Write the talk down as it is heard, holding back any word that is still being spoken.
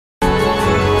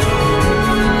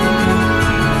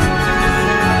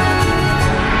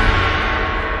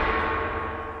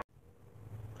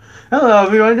Hello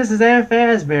everyone, this is Aaron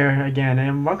Fazbear again,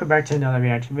 and welcome back to another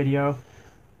reaction video.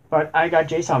 But I got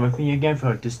Jason with me again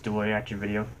for this dual reaction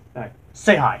video.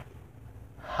 Say hi.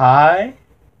 Hi?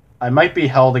 I might be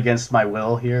held against my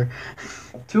will here.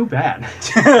 Too bad.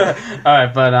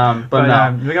 Alright, but no. We're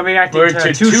gonna be reacting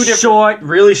to two short,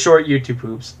 really short YouTube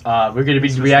poops. We're gonna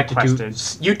be reacting to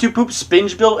YouTube poop,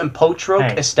 Spingebill, and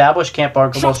Potroke. Established Camp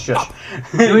Barkable. Shush.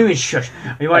 You even shush.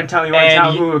 You want to tell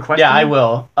who requested? Yeah, I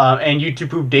will. And YouTube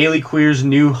poop Daily Queer's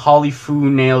new Holly Foo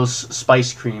Nails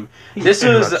Spice Cream. This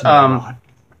is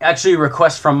actually a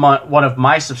request from one of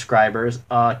my subscribers,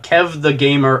 Kev the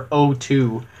Gamer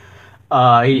 02.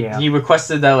 He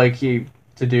requested that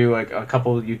to do a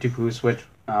couple of YouTube poops, which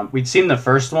we'd seen the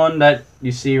first one that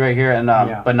you see right here, and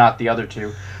but not the other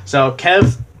two. So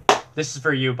Kev, this is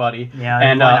for you, buddy. Yeah,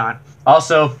 and why not?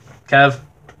 Also, Kev,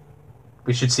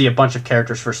 we should see a bunch of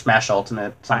characters for Smash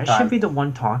Ultimate sometime. I should be the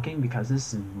one talking because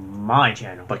this is my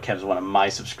channel. But Kev's one of my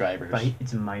subscribers. But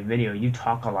it's my video. You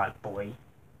talk a lot, boy.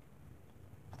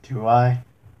 Do I?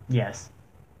 Yes.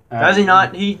 Does he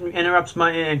not? He interrupts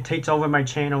and takes over my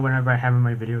channel whenever I have in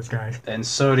my videos, guys. And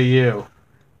so do you.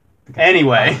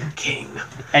 Anyway. I'm king.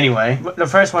 Anyway. The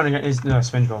first one is the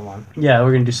Spingebill one. Yeah,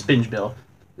 we're gonna do Spingebill.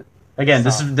 Again,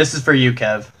 this is for you,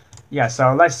 Kev. Yeah,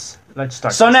 so let's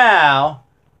start. So now,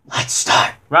 let's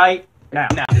start. Right now.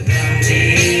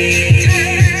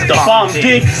 The bomb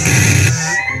dings.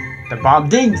 The bomb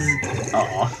dings.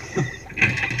 Aw.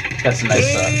 Got some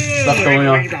nice stuff going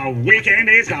on. The weekend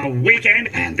is the weekend,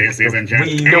 and this isn't just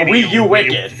the Wii U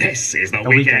Wicked. This is the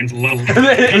weekend.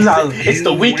 It's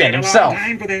the Weekend himself.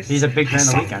 He's a big fan of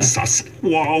the Weekend.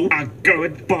 Whoa, a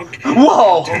good book.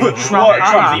 Whoa, Trump,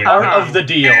 the art of the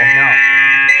deal.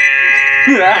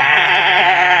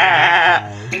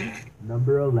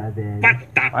 Number 11.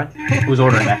 What? Who's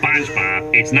ordering that?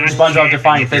 SpongeBob, it's not SpongeBob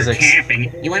defying physics.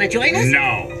 Camping. You want to join us?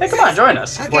 No. Hey, come on, join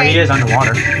us. Okay. Well, he is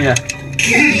underwater. Yeah.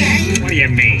 What do you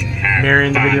mean?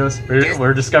 Mirroring the videos.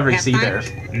 We're discovering sea bears.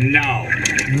 No.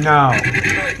 No.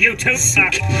 You two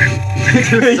suck.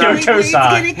 You two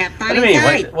suck. What do you mean?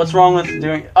 What's wrong with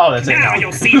doing? Oh, that's it. Now No.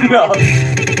 you'll see how No.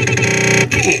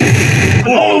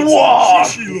 Oh, whoa!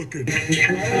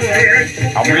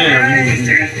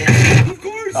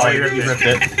 Oh, you ripped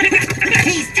it.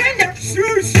 He's tender.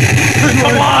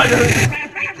 Come on!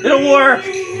 It'll work!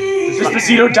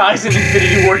 Despacito dies in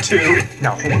Infinity War 2.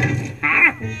 No.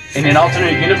 In an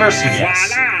alternate universe,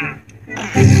 yes.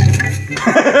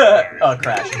 Oh,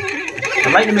 crash. The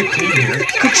Lightning McQueen here.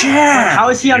 Ka-chow! How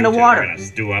is he underwater?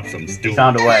 Stew up some stew.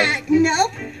 Found a way.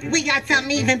 Nope. We got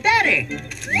something even better.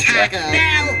 Taco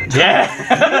Bell. Yeah!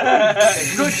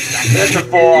 Good stuff. That's a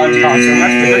full-on concert.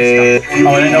 That's the good stuff. Oh,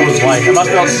 I didn't know it was white. It must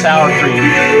be all sour cream.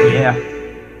 Yeah.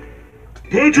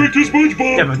 Patrick to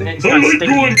SpongeBob! Yeah, but it's I not like stinky.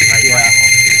 going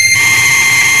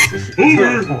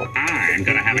over! I'm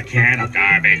gonna have a can of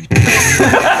garbage. God,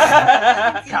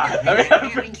 I mean, I'm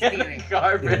forgetting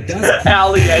garbage.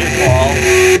 Alley A-ball.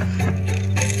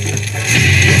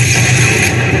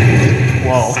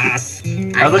 Whoa.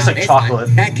 That looks like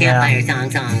chocolate. That campfire song.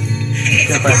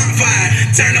 Fire,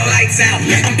 turn the lights out.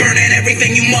 I'm burning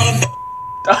everything, you motherfucker.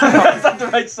 That's not the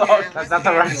right song. That's not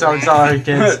the right song. Sorry,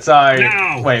 kids. Sorry.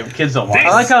 No. Wait, kids don't watch I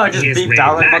like how I just Is beat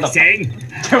down like relaxing.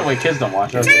 Wait, kids don't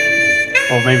watch us.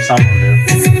 Well, maybe some of them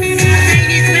do.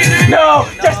 No!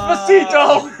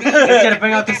 Despacito! It's gonna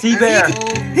bring out the sea bear.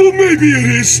 Well, maybe it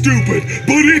is stupid,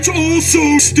 but it's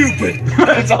also stupid.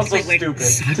 It's also stupid.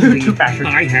 Two factors.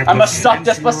 I must stop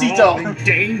Despacito.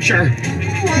 Danger.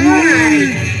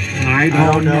 I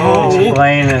don't know.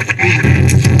 Explain it.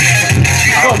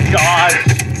 Oh God!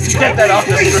 Get that off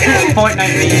the screen.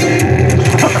 Fortnite meme.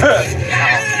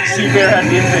 Sea bear had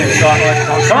the infinite gauntlet.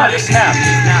 Come on, just snap.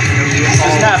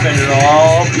 Just snap and it'll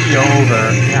all be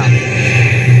over. Yeah.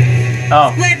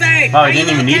 Oh. Oh, I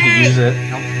didn't even need to use it.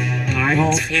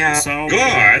 I feel so good. I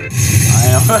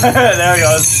know. There he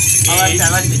goes. I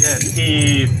like he did.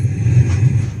 He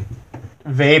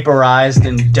vaporized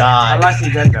and I died. like he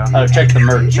did though. Oh, check the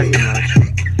merch. Check the merch.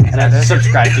 And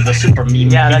subscribe to the super meme.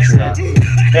 Yeah, that's Patreon. it.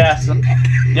 Yeah, so,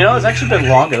 you know, it's actually been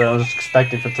longer than I was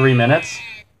expecting for 3 minutes.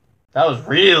 That was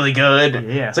really good.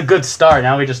 Yeah. It's a good start.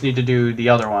 Now we just need to do the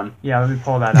other one. Yeah, let me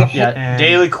pull that up. Yeah, And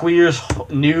Daily Queer's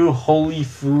new Holly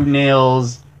Foo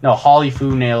Nails. No, Holly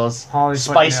Foo Nails.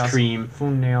 Spice Cream.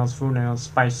 Foo nails,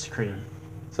 spice cream.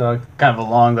 So kind of a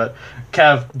long, but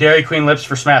Kev, Dairy Queen lips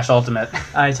for Smash Ultimate.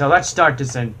 Alright, so let's start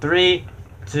this in 3,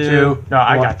 2. No,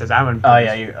 I got this. I'm gonna. Oh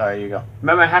yeah, alright, you go.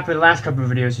 Remember, what happened the last couple of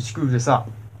videos? You screwed this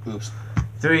up. Oops.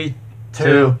 3, 2,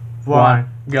 2, 1.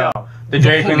 Go. The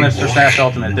Dairy Queen lives for Smash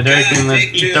Ultimate. The Dairy Queen lives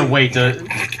eat their way to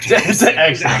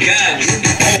exile.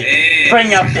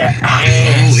 Bring up that.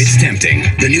 Oh, it's tempting.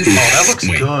 The new. Oh, that looks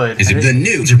Wait, good. Is it the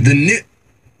new? The new.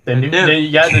 The new,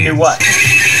 yeah, the new what?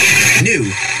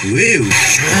 New. Woo.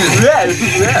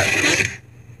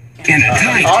 And a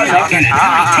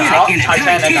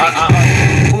Titanic.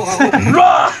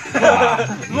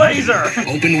 Laser.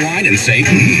 Open wide and say,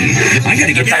 I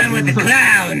gotta get down with the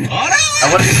clown. I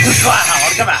want to get the clown.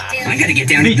 Come on. I gotta get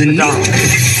down to the new.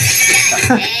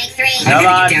 I Come gotta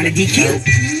on. get down to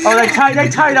DQ. Oh, they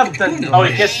tied up the. Oh,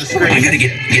 he kissed the screen. I gotta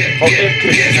get. Oh, it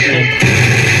kissed the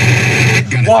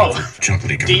screen. Whoa.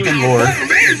 Demon Lord. I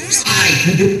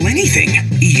can do anything,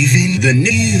 even the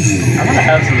new. I'm gonna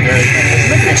have some Dairy Queen. It's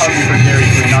making me hungry for Dairy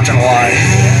Queen, not gonna lie.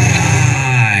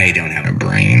 I don't have a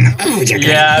brain. Oh, you're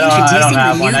Yeah, I don't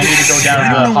have one. I need to go down to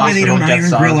the hospital and get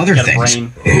some. Get a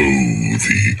brain.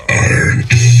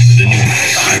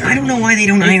 I don't know why they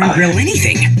don't iron grill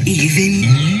anything, even.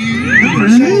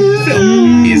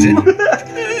 Is it?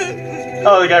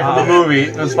 Oh, the guy from the movie,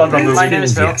 the SpongeBob movie. My name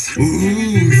is Phil. Yes.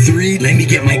 Ooh, 3. Let me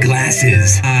get my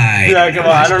glasses. Yeah, come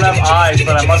on. I don't have eyes,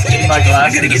 but I must need my I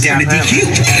glasses. gotta get down to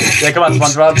DQ. Yeah, come on,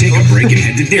 SpongeBob. Take a break and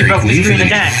head to Dairy Broke the Queen. screen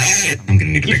again. I'm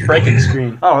gonna need a Keeps bigger breaking the glass.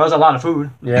 screen. Oh, that was a lot of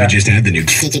food. I Yeah. just had the new.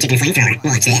 Sneaky chicken flamethrower.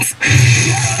 Watch this.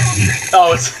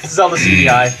 Oh, it's Zelda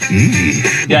CDI.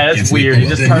 Yeah, that's It's weird. He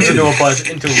just the turns new.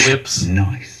 into lips.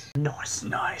 Nice.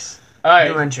 Nice. All right.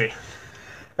 New entry.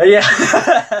 Yeah.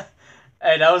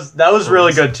 Hey, that was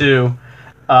really good too.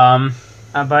 But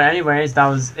anyways, that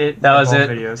was it. That for was both it.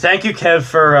 Videos. Thank you, Kev,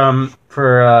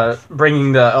 for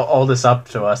bringing all this up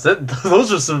to us.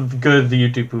 Those are some good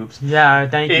YouTube poops. Yeah,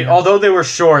 thank you. Although they were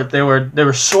short, they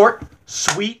were short,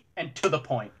 sweet, and to the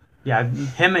point. Yeah,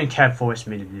 him and Kev forced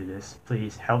me to do this.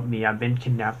 Please help me. I've been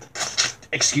kidnapped.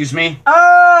 Excuse me?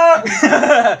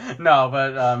 No,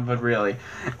 but really,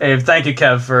 hey, thank you,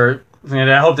 Kev, for.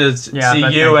 And I hope to see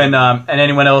but you thank and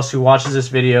anyone else who watches this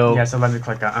video. Yeah, so let me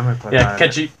click out. I'm gonna click Yeah, out.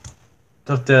 catch you.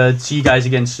 Hope to see you guys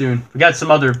again soon. We got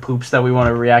some other poops that we want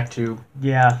to react to.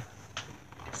 Yeah.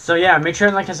 So yeah, make sure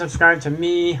to like and subscribe to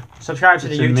me. Subscribe to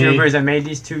the To me. YouTubers that made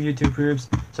these 2 YouTube groups.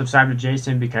 Subscribe to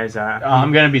Jason because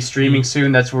I'm gonna be streaming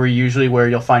soon. That's where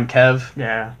you'll find Kev.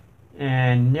 yeah,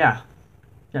 and yeah,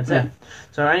 that's Yeah. it.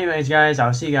 So anyways, guys,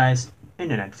 I'll see you guys in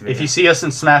the next video. If you see us in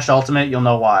Smash Ultimate, you'll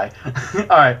know why.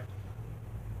 All right.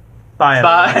 bye,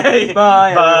 Bye. everyone.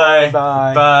 Bye. Bye. everyone.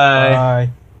 Bye. Bye.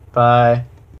 Bye. Bye.